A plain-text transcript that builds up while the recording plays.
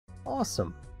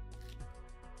awesome.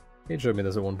 Kate showed me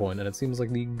this at one point, and it seems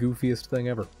like the goofiest thing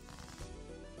ever.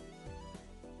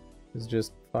 It's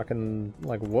just fucking,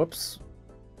 like, whoops.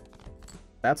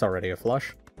 That's already a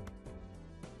flush.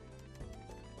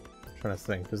 I'm trying to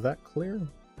think, does that clear?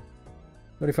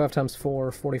 35 times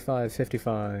 4, 45,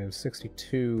 55,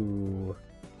 62,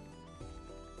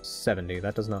 70.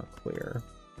 That does not clear.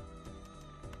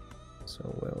 So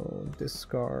we'll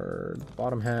discard the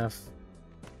bottom half.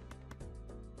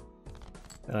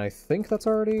 And I think that's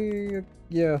already...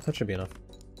 yeah, that should be enough.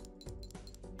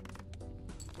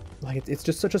 Like, it's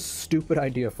just such a stupid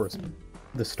idea for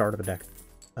the start of the deck.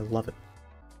 I love it.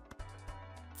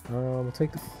 We'll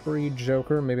take the free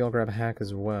Joker. Maybe I'll grab a hack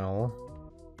as well.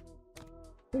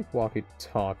 Take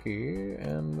walkie-talkie,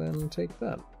 and then take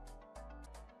that.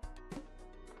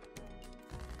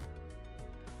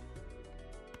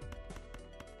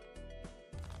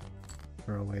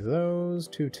 Throw away those.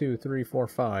 2, 2, 3, 4,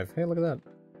 5. Hey, look at that.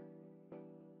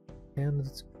 And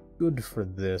it's good for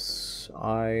this.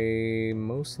 I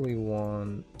mostly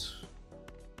want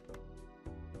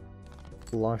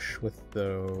flush with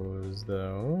those,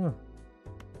 though.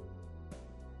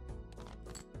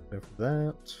 Go for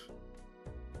that.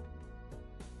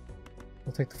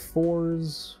 We'll take the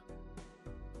 4s.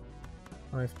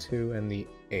 5, 2, and the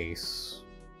ace.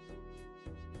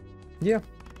 Yeah.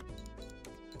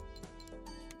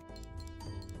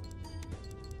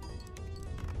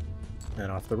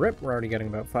 And off the rip, we're already getting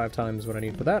about 5 times what I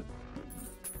need for that,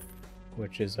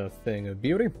 which is a thing of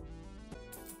beauty.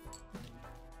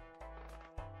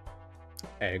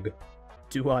 Egg.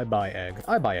 Do I buy egg?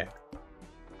 I buy egg.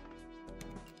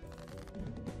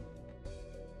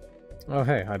 Oh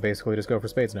hey, I basically just go for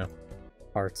spades now.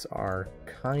 Hearts are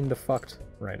kinda fucked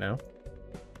right now.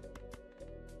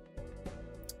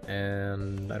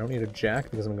 And I don't need a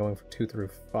jack because I'm going for 2 through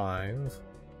 5.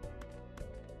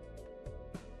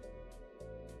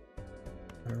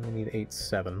 I only need 8,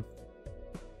 7.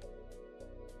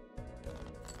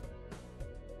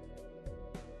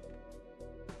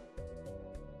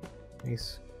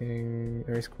 Ace, King,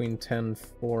 Ace, Queen, 10,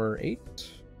 4,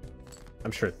 8.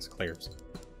 I'm sure this clears,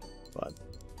 but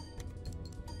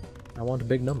I want a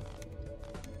big number.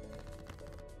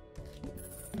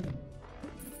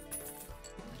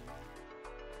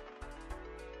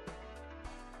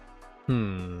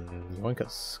 Yoink a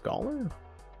scholar?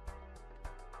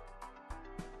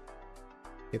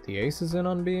 Get the aces in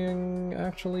on being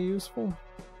actually useful?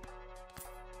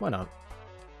 Why not?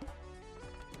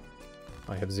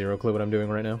 I have 0 clue what I'm doing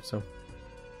right now, so...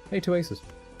 Hey, 2 aces.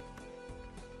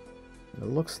 It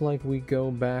looks like we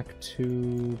go back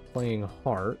to playing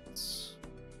hearts.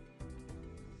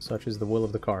 Such is the will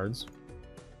of the cards.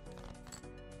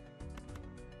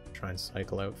 Try and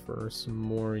cycle out for some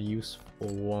more useful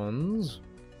ones.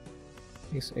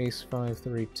 Ace, ace, 5,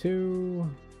 3, 2...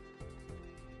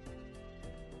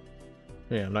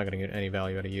 Yeah, I'm not gonna get any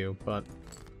value out of you, but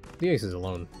the aces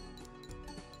alone.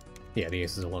 Yeah, the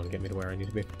aces alone get me to where I need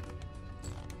to be.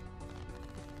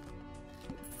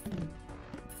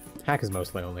 Hack is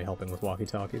mostly only helping with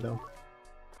walkie-talkie, though.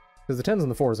 Because the 10s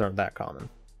and the 4s aren't that common.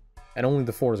 And only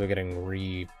the 4s are getting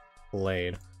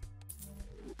replayed.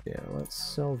 Yeah, let's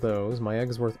sell those. My egg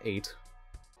is worth 8.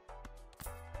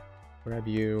 Grab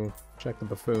you, check the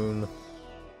buffoon.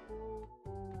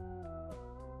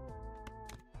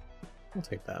 I'll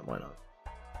take that, why not?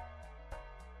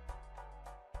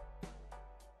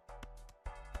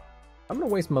 I'm gonna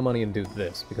waste my money and do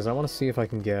this, because I want to see if I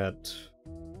can get...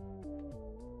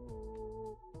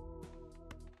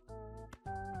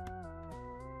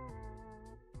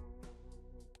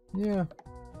 Yeah.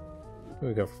 Here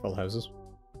we go for full houses.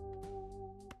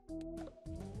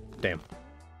 Damn.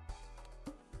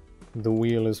 The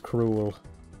wheel is cruel.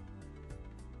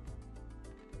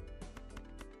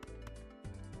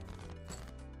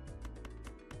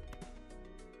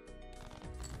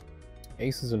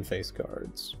 Aces and face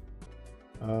cards.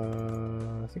 I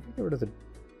think I'll get rid of the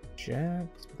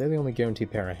jacks. They're the only guaranteed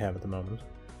pair I have at the moment.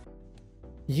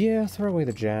 Yeah, throw away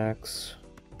the jacks.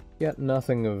 Get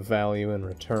nothing of value in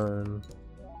return.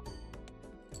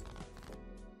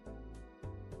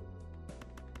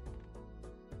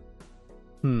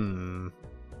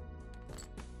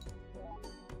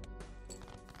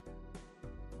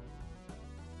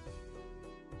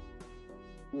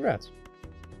 Congrats.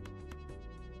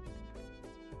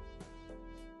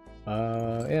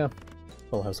 Yeah.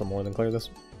 We'll have some more than clear this.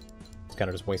 It's kind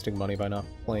of just wasting money by not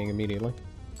playing immediately.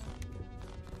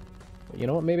 But you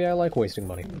know what? Maybe I like wasting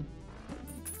money.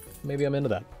 Maybe I'm into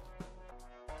that.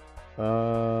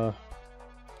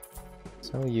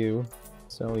 Sell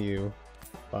you,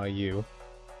 buy you.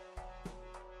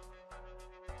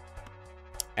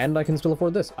 And I can still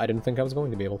afford this. I didn't think I was going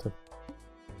to be able to.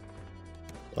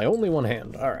 Play only one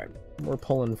hand. Alright. We're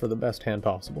pulling for the best hand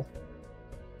possible.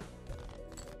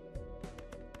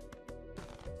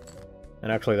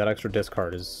 And actually, that extra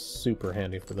discard is super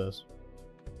handy for this.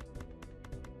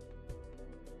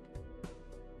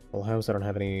 Full house, I don't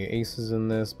have any aces in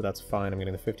this, but that's fine. I'm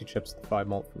getting the 50 chips, the 5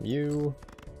 malt from you.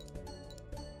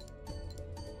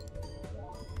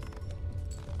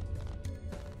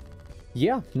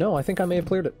 Yeah, no, I think I may have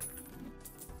cleared it.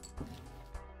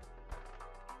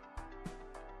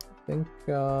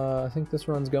 I think this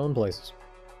run's going places.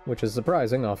 Which is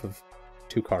surprising off of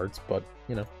 2 cards, but,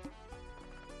 you know.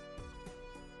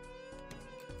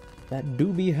 That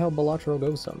do be how Balatro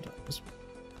goes sometimes.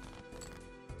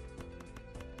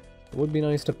 It would be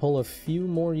nice to pull a few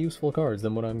more useful cards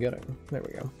than what I'm getting. There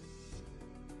we go.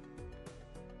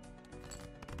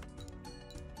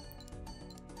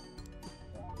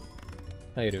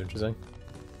 How you doing, Jose?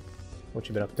 What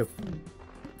you been up to?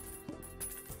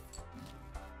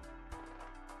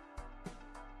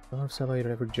 I'll have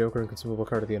evaluated every Joker and consumable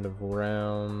card at the end of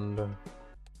round.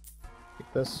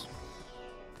 Take this.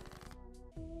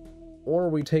 Or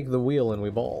we take the wheel and we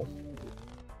ball.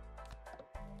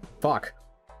 Fuck.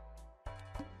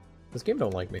 This game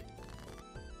don't like me.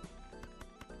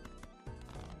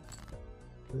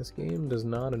 This game does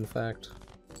not, in fact,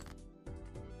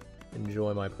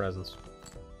 enjoy my presence.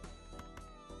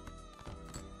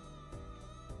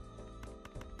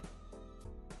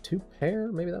 Two pair?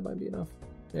 Maybe that might be enough.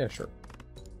 Yeah, sure.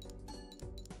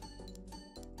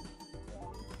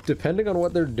 Depending on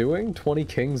what they're doing, 20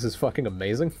 kings is fucking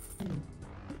amazing.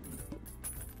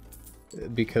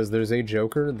 Because there's a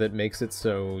Joker that makes it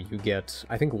so you get,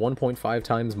 I think, 1.5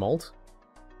 times malt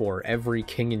for every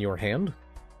king in your hand.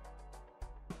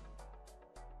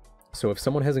 So if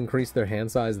someone has increased their hand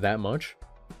size that much,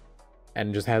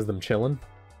 and just has them chilling,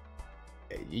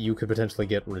 you could potentially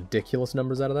get ridiculous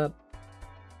numbers out of that.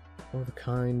 One of a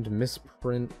kind,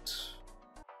 misprint.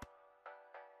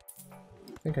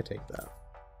 I think I take that.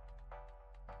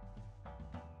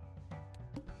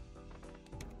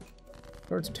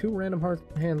 Cards 2 random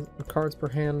cards per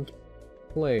hand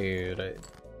played.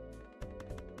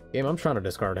 Game, I'm trying to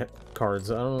discard cards.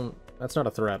 That's not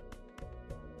a threat.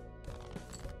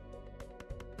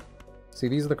 See,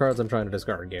 these are the cards I'm trying to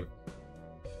discard, game.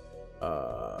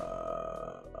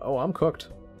 Oh, I'm cooked.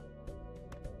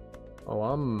 Oh,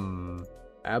 I'm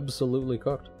absolutely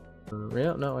cooked.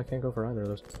 Yeah, no, I can't go for either of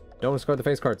those. Don't discard the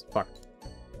face cards. Fuck.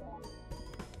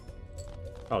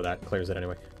 Oh, that clears it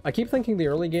anyway. I keep thinking the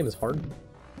early game is hard.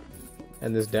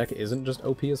 And this deck isn't just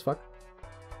OP as fuck.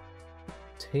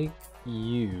 Take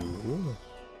you.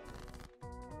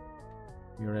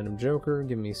 You're a random Joker.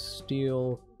 Give me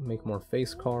steel. Make more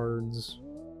face cards.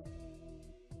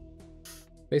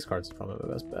 Face cards is probably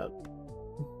my best bet.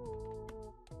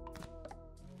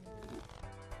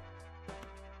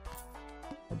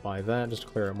 I'll buy that just to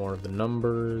clear out more of the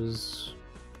numbers.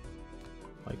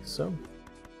 Like so.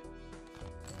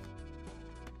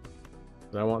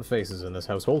 I want faces in this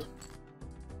household.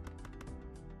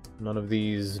 None of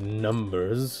these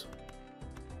numbers.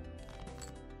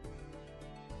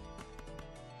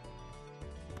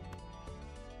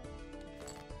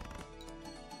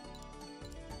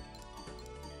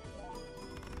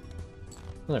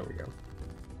 There we go.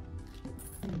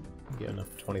 Get enough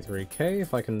 23k.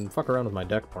 If I can fuck around with my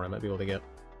deck more, I might be able to get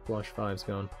flush 5s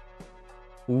going.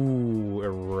 Ooh,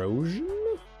 erosion?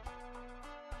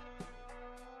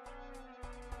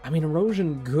 I mean,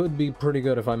 erosion could be pretty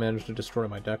good if I managed to destroy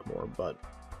my deck more, but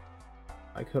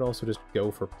I could also just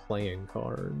go for playing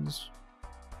cards.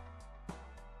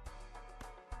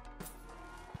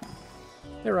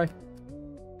 Hey, Rai.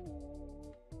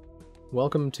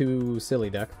 Welcome to Silly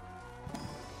Deck.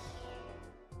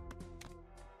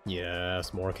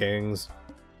 Yes, more kings.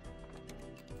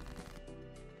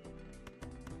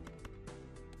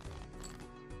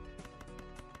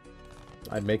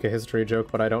 I'd make a history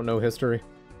joke, but I don't know history.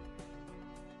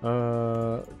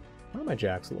 How are my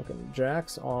jacks looking?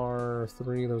 Jacks are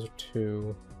 3, those are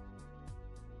 2.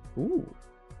 Ooh.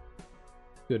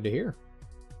 Good to hear.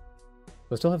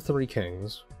 I still have 3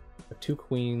 kings. I have 2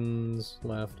 queens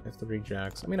left. I have 3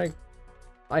 jacks. I mean,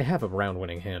 I have a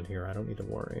round-winning hand here. I don't need to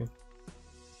worry.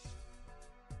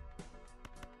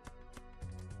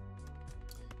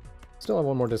 Still have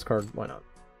one more discard. Why not?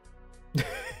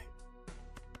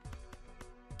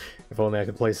 If only I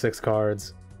could play 6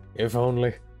 cards. If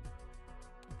only.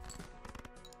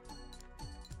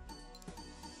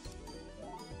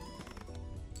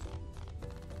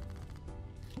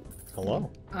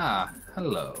 Hello. Ah,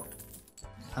 hello.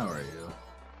 How are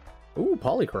you? Ooh,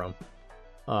 polychrome.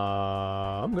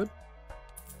 I'm good.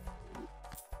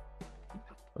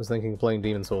 I was thinking of playing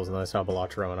Demon Souls, and then I saw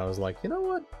Balatro, and I was like, you know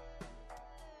what?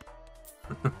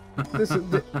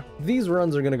 These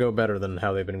runs are gonna go better than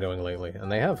how they've been going lately,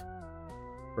 and they have.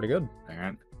 Pretty good.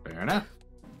 Fair enough.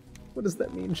 What does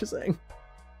that mean, Shazang?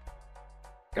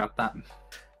 Got that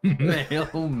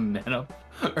male meta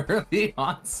early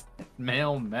onset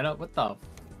male meta. What the?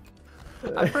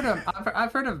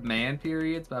 I've heard of man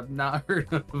periods, but I've not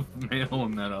heard of male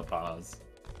menopause.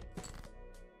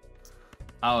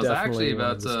 I was actually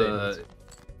about to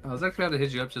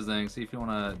hit you up, Shazang, see if you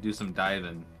want to do some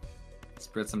diving,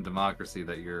 spread some democracy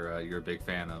that you're a big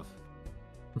fan of.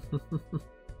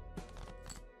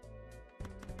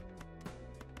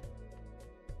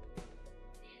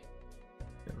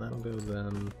 And that'll go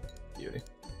then. Beauty.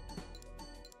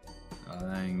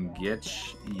 Then get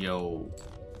yo.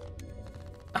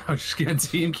 I'm just gonna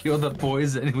team kill the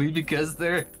boys anyway because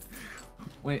they're.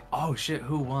 Wait. Oh shit!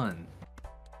 Who won?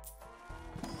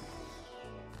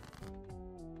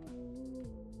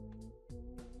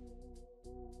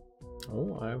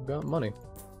 Oh, I've got money.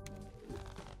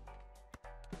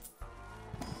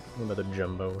 What about the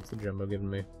jumbo? What's the jumbo giving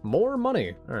me? More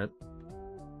money! Alright.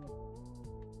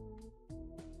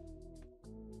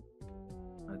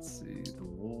 Let's see. The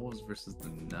Wolves versus the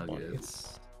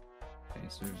Nuggets.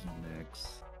 Pacers and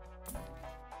Knicks.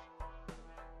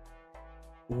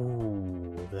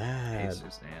 Ooh, that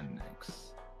Pacers and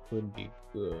Knicks. would be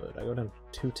good. I go down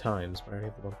 2 times, but I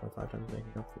already have the 1.5 times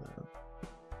making up for that.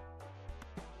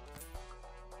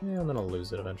 Yeah, and then I'll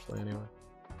lose it eventually anyway.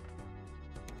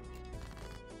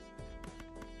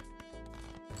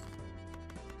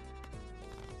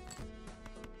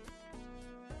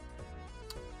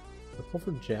 I pull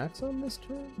for jacks on this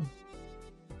turn?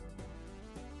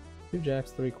 2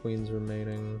 jacks, 3 queens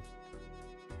remaining.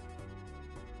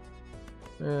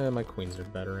 My queens are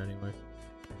better anyway.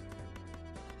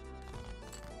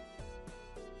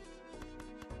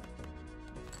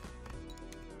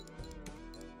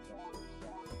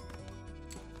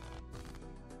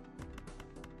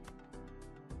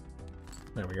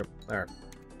 There we go. Alright.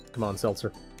 Come on,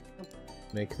 Seltzer.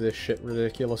 Make this shit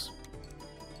ridiculous.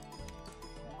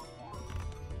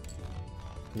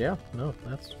 Yeah, no,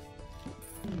 that's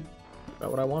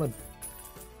about what I wanted.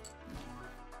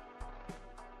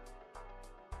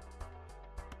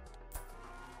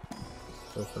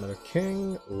 Go for another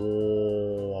king.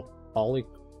 Oh, a poly.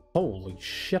 Holy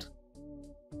shit.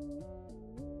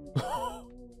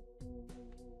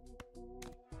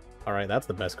 Alright, that's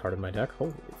the best card in my deck.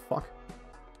 Holy fuck.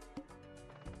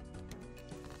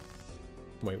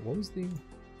 Wait, what was the...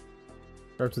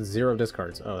 Starts with 0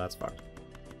 discards. Oh, that's fucked.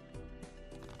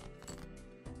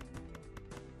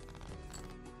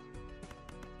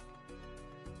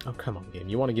 Oh, come on, game.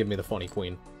 You want to give me the funny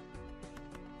queen.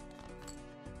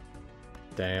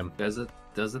 Damn. Does it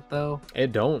though?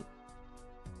 It don't.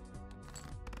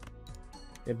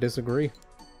 It disagree.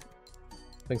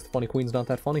 Thinks the funny queen's not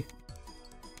that funny.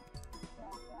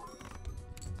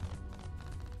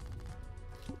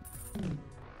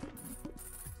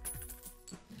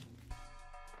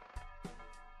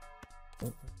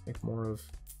 Make more of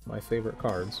my favorite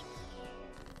cards.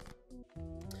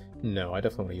 No, I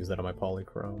definitely want to use that on my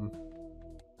polychrome.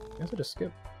 I guess I just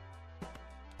skip.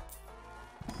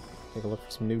 Take a look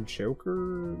for some new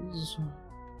jokers.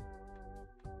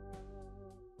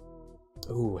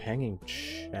 Ooh, Hanging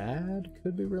Chad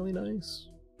could be really nice.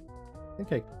 I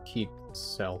think I keep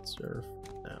Seltzer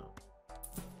for now.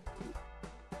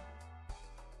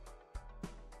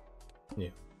 Yeah.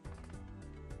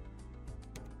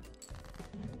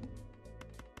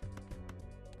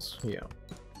 Yeah.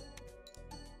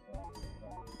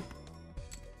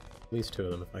 At least 2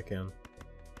 of them if I can.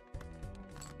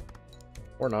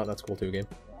 Or not, that's cool too, game.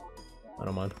 I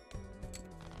don't mind.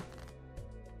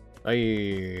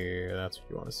 Aye, that's what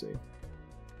you want to see.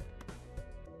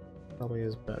 Probably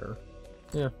is better.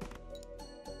 Yeah.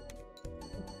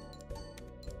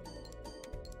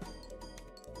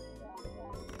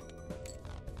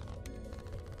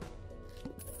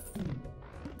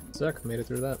 Zek made it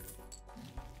through that.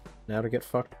 Now to get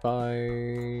fucked by...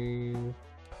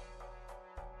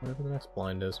 whatever the next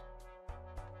blind is.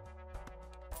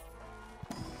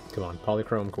 Come on,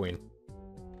 Polychrome Queen.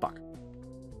 Fuck.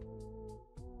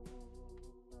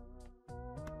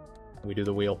 We do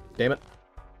the wheel. Damn it.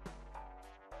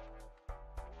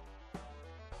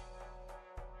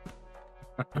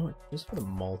 Oh, just for the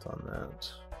malt on that.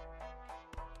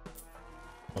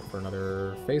 Look for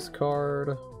another face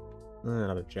card.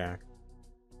 Another jack.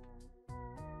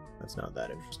 That's not that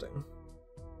interesting.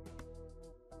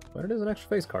 But it is an extra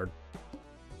face card.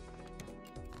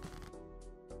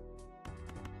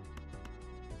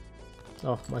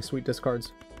 Oh, my sweet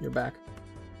discards. You're back.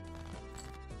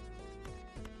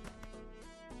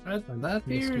 That Missed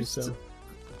you appears so.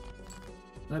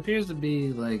 that appears to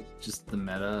be like just the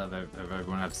meta of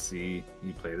everyone I've seen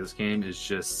you play this game is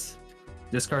just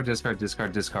discard, discard,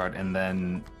 discard, discard, and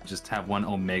then just have one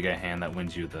Omega hand that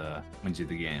wins you the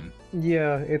game.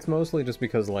 Yeah, it's mostly just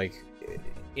because like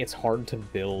it's hard to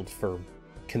build for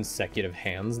consecutive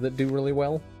hands that do really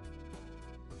well.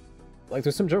 Like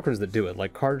there's some jokers that do it.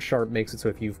 Like Card Sharp makes it so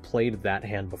if you've played that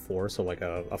hand before, so like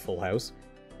a full house,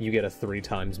 you get a 3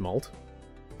 times mult.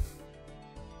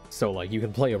 So like you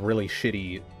can play a really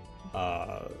shitty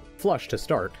flush to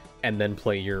start, and then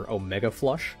play your Omega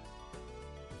flush.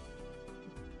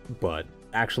 But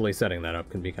actually setting that up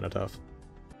can be kind of tough.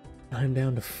 I'm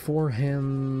down to 4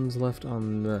 hands left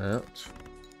on that.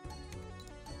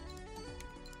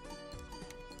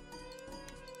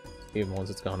 Even once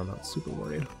it's gone, I'm not super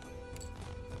worried.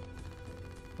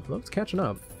 Although it's catching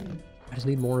up. I just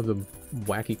need more of the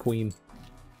wacky queen.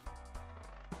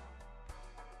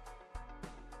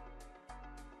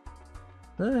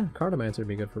 Cartomancer would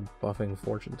be good for buffing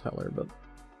Fortune Teller, but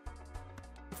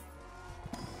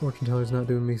Fortune Teller's not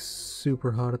doing me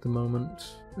super hot at the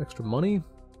moment. Extra money?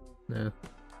 Nah.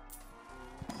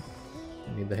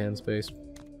 I need the hand space.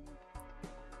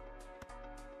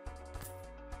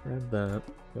 Grab that.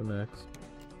 Go next.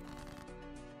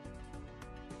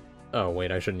 Oh,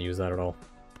 wait, I shouldn't use that at all.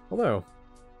 Although...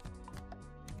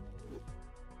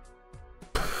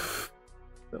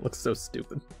 that looks so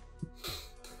stupid.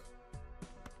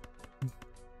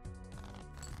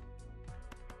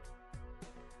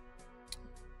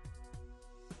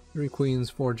 Three queens,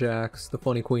 4 jacks. The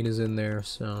funny queen is in there,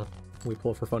 so we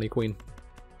pull for funny queen.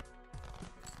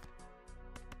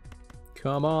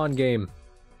 Come on, game.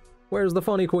 Where's the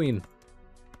funny queen?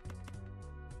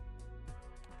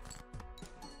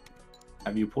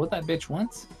 Have you pulled that bitch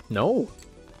once? No.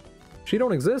 She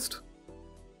don't exist.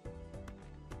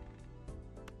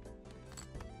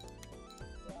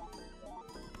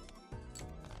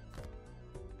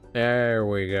 There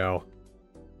we go.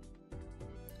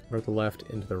 From the left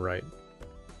into the right.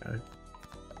 Okay.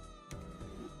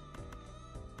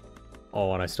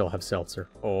 Oh, and I still have Seltzer.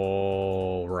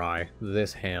 Oh, Rye.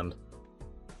 This hand.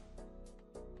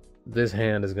 This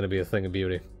hand is going to be a thing of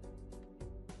beauty.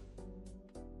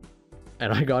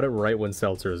 And I got it right when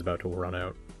Seltzer is about to run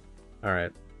out.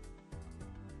 Alright.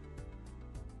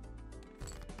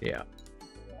 Yeah.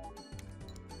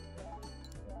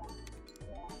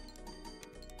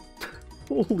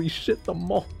 Holy shit, the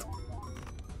malt.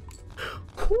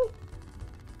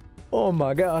 Oh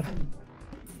my god.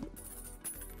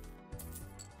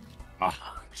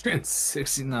 Ah,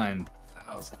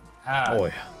 69,000. Oh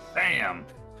yeah. Damn.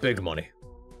 Big money.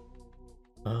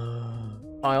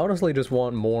 I honestly just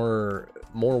want more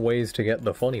ways to get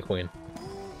the funny queen.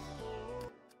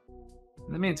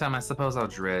 In the meantime, I suppose I'll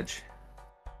dredge.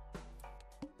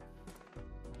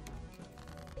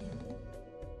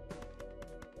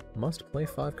 Must play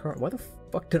 5 cards. Why the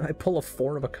fuck did I pull a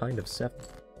 4 of a kind of 7?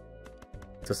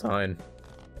 It's a sign.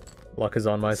 Luck is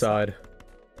on my side.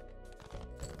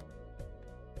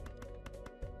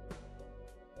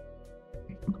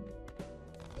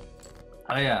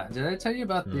 Oh yeah, did I tell you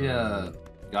about the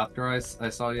goth girl I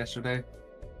saw yesterday?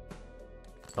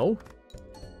 Oh?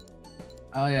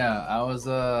 Oh yeah, I was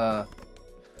I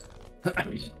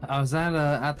was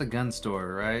at the gun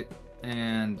store, right?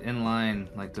 And in line,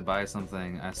 like to buy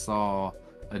something, I saw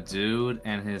a dude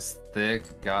and his thick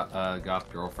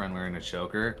goth girlfriend wearing a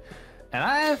choker, and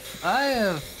I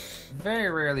have very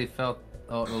rarely felt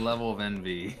the level of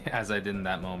envy as I did in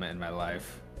that moment in my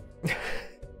life.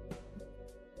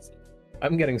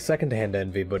 I'm getting secondhand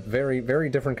envy, but very, very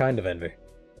different kind of envy.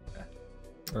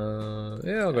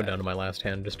 Yeah, I'll go down to my last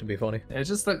hand just to be funny. It's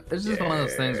just one of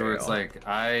those things where it's like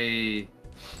the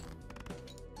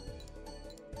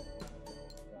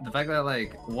fact that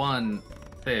like 1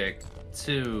 thick,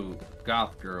 2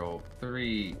 goth girl,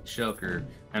 3 choker,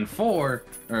 and 4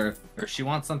 or she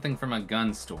wants something from a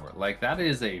gun store. Like that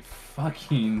is a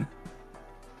fucking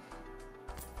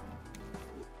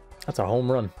That's a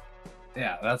home run.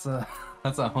 yeah, that's a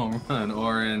home run.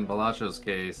 Or in Balatro's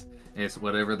case, it's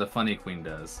whatever the funny queen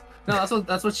does. No,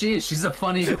 that's what she is. She's a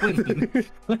funny queen.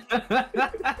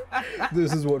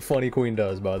 This is what funny queen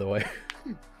does, by the way.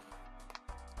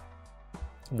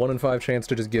 1 in 5 chance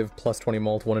to just give plus 20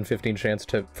 mult, 1 in 15 chance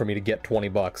for me to get 20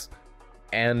 bucks.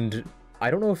 And I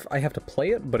don't know if I have to play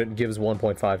it, but it gives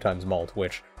 1.5 times mult,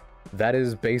 which that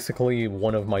is basically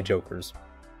one of my jokers.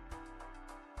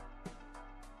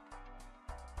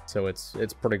 So it's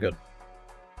pretty good.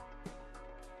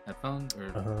 Headphones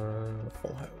or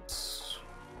Full house.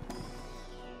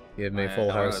 Give me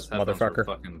full house, motherfucker.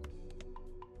 Fucking...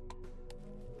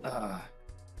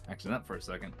 acting up for a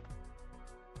second.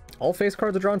 All face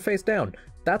cards are drawn face down.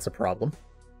 That's a problem.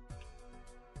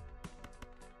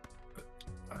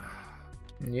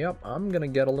 Yep, I'm gonna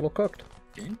get a little cooked.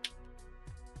 Game?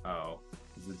 Oh,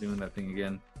 is it doing that thing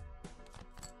again?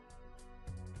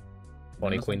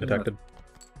 Funny queen detected.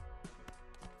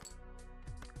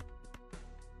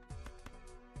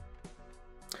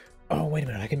 Oh, wait a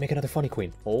minute, I can make another funny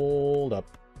queen. Hold up.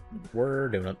 We're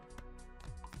doing it.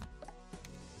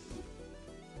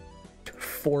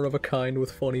 4 of a kind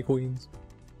with funny queens.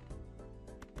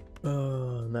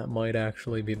 That might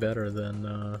actually be better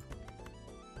than,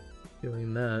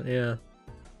 doing that, yeah.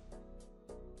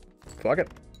 Fuck it.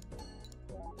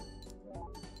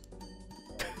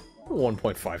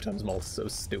 1.5 times mult is so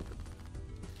stupid.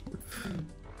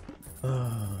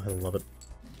 I love it.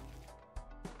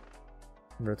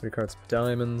 Under 3 cards of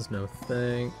diamonds, no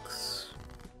thanks.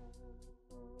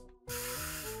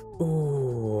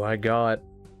 Ooh, I got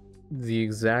the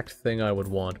exact thing I would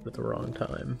want, but at the wrong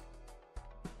time.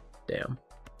 Damn.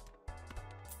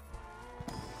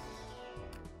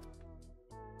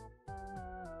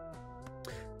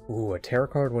 Ooh, a tarot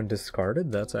card when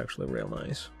discarded? That's actually real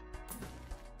nice.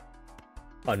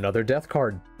 Another death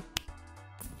card.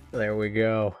 There we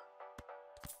go.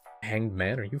 Hanged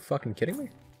Man, are you fucking kidding me?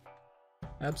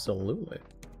 Absolutely.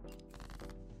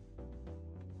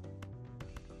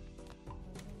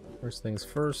 First things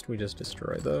first, we just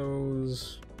destroy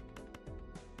those.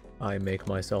 I make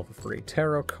myself a free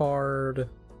tarot card.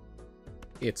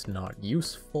 It's not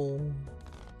useful.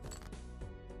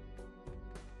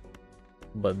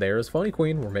 But there's Funny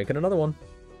Queen, we're making another one.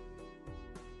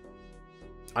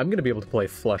 I'm gonna be able to play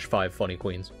Flush 5 Funny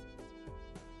Queens.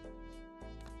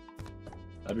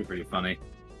 That'd be pretty funny.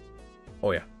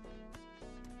 Oh yeah.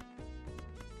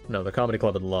 No, the Comedy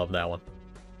Club would love that one.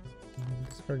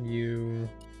 Are you...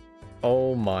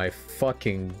 Oh my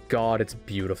fucking god, it's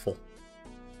beautiful.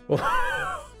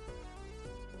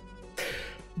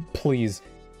 Please,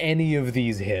 any of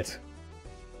these hit.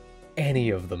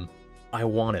 Any of them. I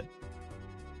want it.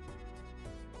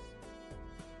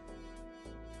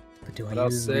 But do what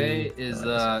I'll say is,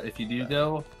 if you do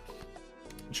go,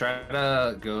 try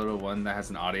to go to one that has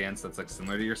an audience that's like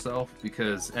similar to yourself,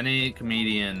 because any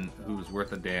comedian who's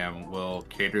worth a damn will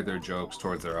cater their jokes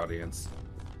towards their audience.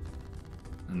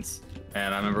 And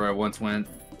I remember I once went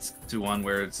to one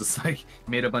where it's just like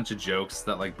made a bunch of jokes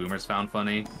that like boomers found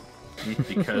funny,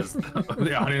 because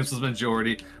the audience was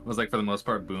majority was like for the most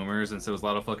part boomers, and so it was a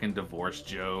lot of fucking divorce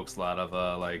jokes, a lot of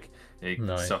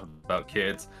nice. stuff about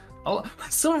kids.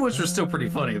 Some of which were still pretty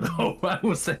funny though, I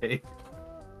will say.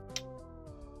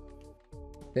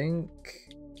 Think...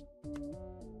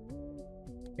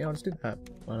 Yeah, I'll just do that.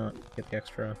 Why not get the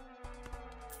extra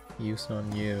use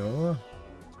on you?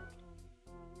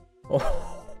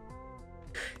 Oh,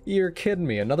 you're kidding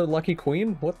me. Another lucky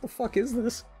queen? What the fuck is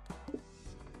this?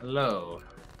 Hello.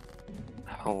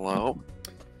 Hello?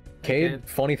 Cade,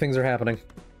 funny things are happening.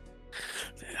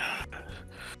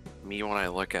 Me when I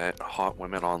look at hot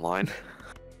women online.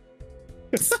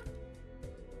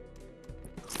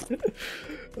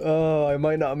 Oh, I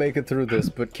might not make it through this,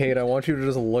 but Cade, I want you to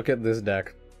just look at this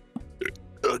deck.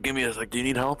 Give me a sec. Do you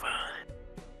need help?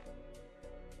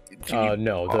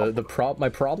 No. My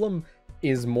problem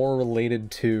is more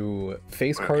related to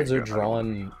face cards are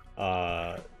drawn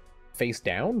face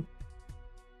down.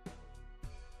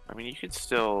 I mean, you could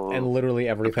still. And literally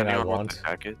everything I want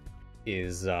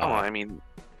is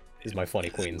is my funny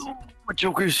queens. What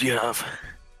jokers do you have?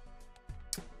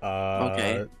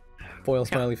 Okay. Foil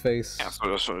smiley face. Yeah,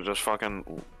 so just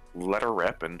fucking let her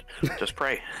rip and just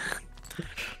pray.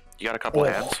 You got a couple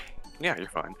of hands? Yeah, you're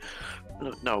fine.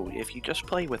 No, if you just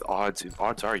play with odds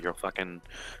are you'll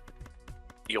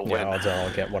win. Odds are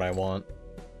I'll get what I want.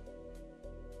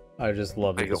 I just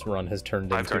love that this run has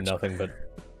turned into nothing but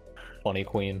funny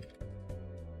queen.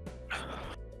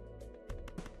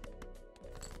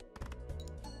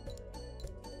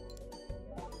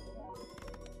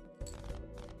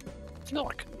 No,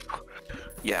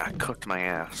 yeah, cooked my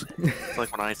ass. It's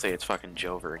like when I say it's fucking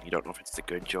Jover, and you don't know if it's the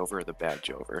good Jover or the bad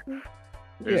Jover.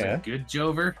 There's a good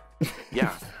Jover?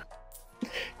 Yeah.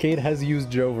 Cade has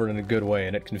used Jover in a good way,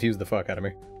 and it confused the fuck out of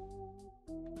me.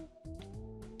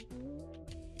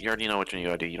 You already know which one you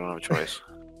gotta do, you don't have a choice.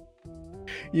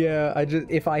 Yeah,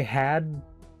 if I had,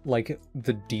 like,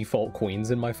 the default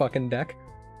queens in my fucking deck,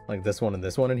 like this one and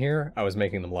this one in here, I was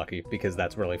making them lucky, because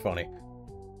that's really funny.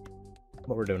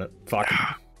 But we're doing it. Fuck.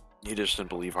 You just didn't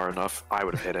believe hard enough. I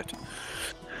would have hit it.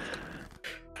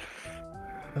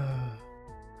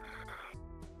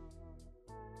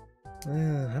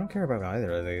 I don't care about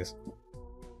either of these.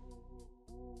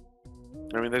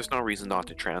 I mean, there's no reason not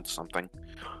to trance something.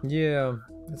 Yeah,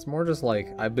 it's more just like,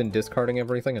 I've been discarding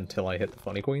everything until I hit the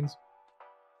funny queens.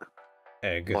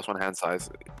 Egg. +1 hand size.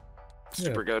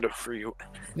 Super good for you.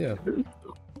 Yeah.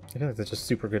 I feel like that's just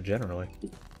super good generally.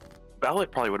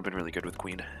 Ballot probably would have been really good with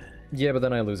queen. Yeah, but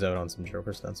then I lose out on some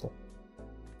Joker stencil.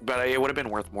 But it would have been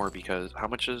worth more because how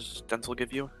much does stencil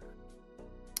give you?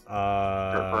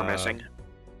 For missing?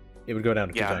 It would go down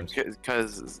to 2 Yeah, times.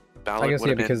 because I ballot guess, would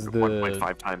have yeah, been because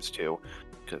 1.5 times 2.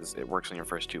 Because it works on your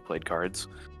first 2 played cards.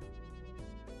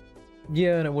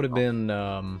 Yeah, and it would have been,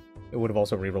 it would have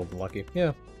also rerolled the lucky.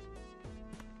 Yeah.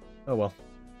 Oh well.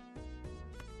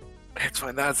 It's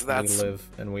fine, that's We live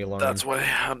and we learn. that's why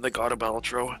I'm the god of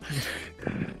Balatro.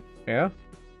 Yeah?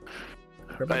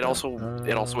 It also would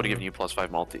have given you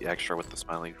 +5 multi extra with the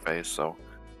smiling face, so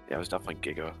yeah, it was definitely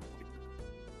Giga.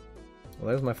 Well,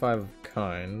 there's my 5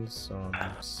 kinds, so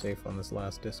I'm safe on this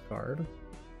last discard.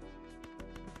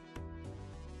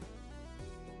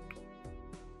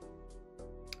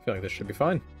 I feel like this should be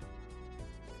fine.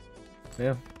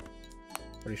 Yeah.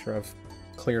 Pretty sure I've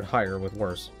cleared higher with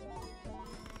worse.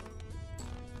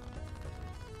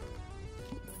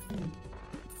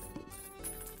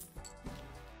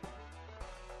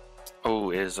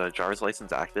 Oh, is Jar's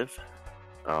license active?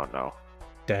 Oh no.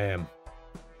 Damn.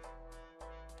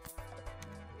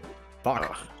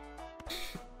 Fuck.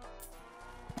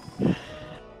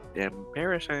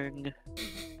 Embarrassing.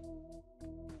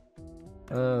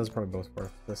 Those are probably both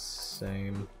worth the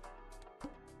same.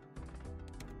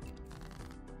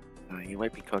 You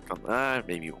might be cooked on that.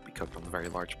 Maybe you won't be cooked on the very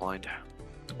large blind.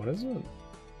 What is it?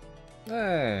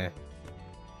 Hey.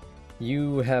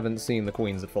 You haven't seen the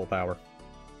queens at full power.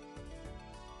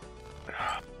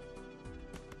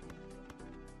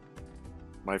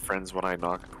 My friends, when I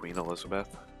knock Queen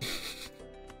Elizabeth.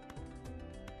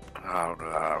 I don't know,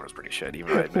 that was pretty shit,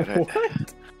 even I admit it.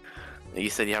 What? You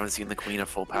said you haven't seen the Queen at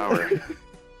full power.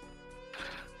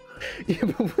 Yeah,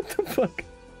 but what the fuck?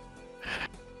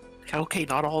 Okay,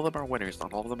 not all of them are winners.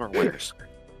 Not all of them are winners.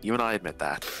 You and I admit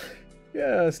that.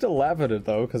 Yeah, I still laugh at it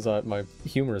though, because my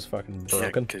humor is fucking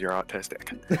broken. Because you're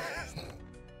autistic.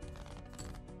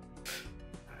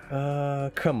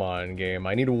 Come on, game.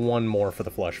 I need 1 more for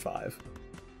the flush 5.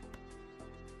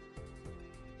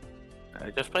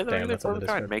 Just play the Damn, regular that's on the form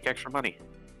card. discard. Make extra money.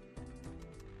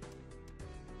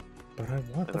 But I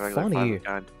want Play the regular funny. form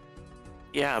card.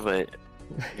 Yeah, but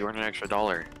you earn an extra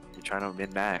 $1. You're trying to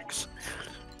min-max.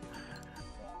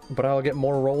 But I'll get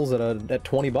more rolls at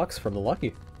 20 bucks from the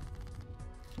lucky.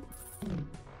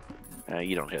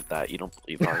 You don't hit that. You don't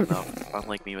believe hard enough.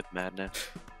 Unlike me with madness.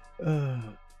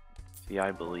 See,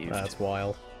 I believed. That's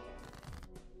wild.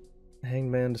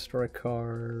 Hangman, destroy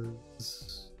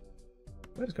cards.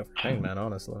 I just go for Hangman,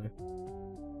 honestly.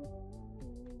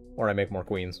 Or I make more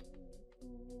queens.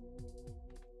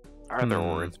 Either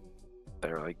words,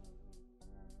 they're like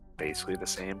basically the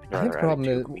same. I think the problem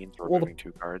is, queens or well, removing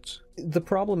 2 cards. the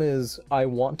problem is I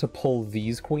want to pull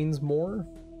these queens more,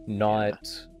 not... Yeah.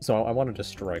 So I want to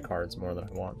destroy cards more than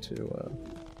I want to,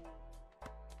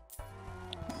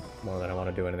 more than I want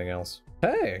to do anything else.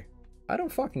 Hey! I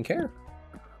don't fucking care.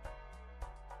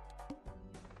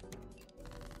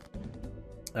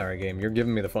 Alright, game, you're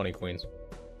giving me the funny queens.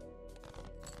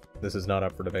 This is not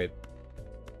up for debate.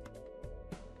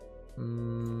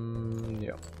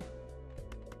 Yeah.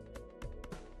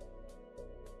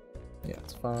 Yeah,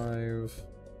 it's 5.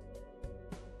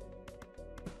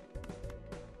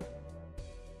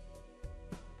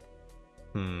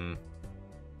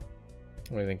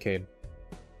 What do you think, Cade?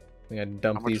 I think I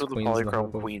dump How much these of the queens in the polychrome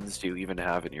hope of... queens do you even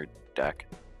have in your deck?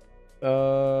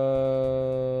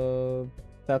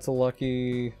 That's a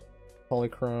lucky.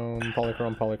 Polychrome,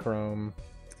 polychrome, polychrome.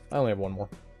 I only have 1 more.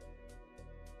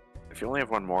 If you only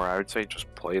have 1 more, I would say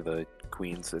just play the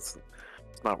queens. It's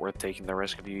not worth taking the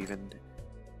risk of you even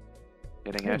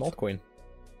getting it. Malt Queen.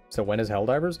 So when is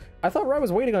Helldivers? I thought Rai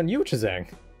was waiting on you, Chizang.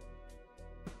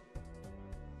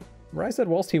 Rai said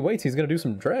whilst he waits, he's gonna do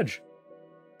some dredge.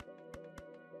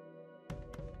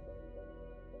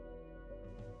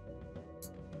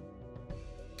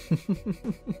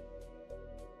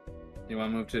 You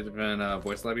want to move to a different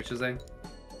voice lobby, Shazang?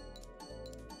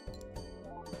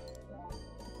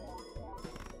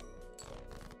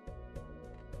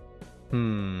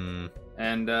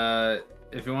 And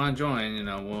if you want to join, you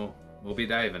know, we'll be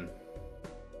diving.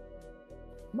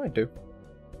 Might do.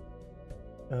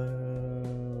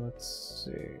 Let's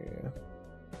see.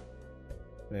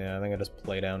 Yeah, I think I just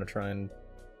play down to try and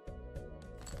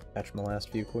catch my last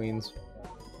few queens.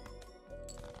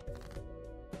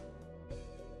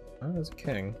 Oh, there's a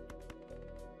king.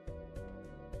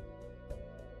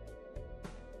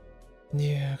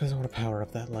 Yeah, because I want to power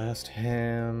up that last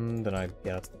hand, and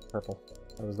yeah, that's the purple.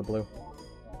 That was the blue.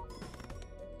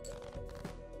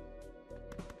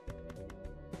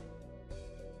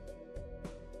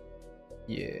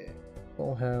 Yeah.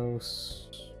 Full house.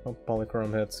 Hope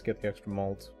polychrome hits, get the extra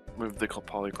malt. Move the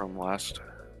polychrome last.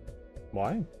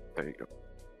 Why? There you go.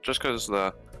 Just because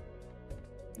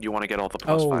you want to get all the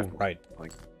plus 5. Right.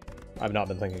 Like, I've not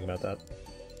been thinking about that.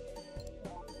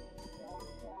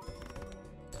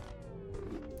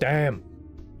 Damn!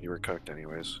 you were cooked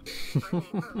anyways.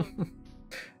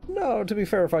 No, to be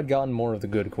fair, if I'd gotten more of the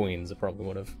good queens, it probably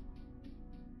would have.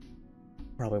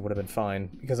 Probably would have been fine,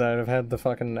 because I'd have had the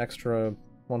fucking extra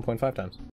 1.5 times.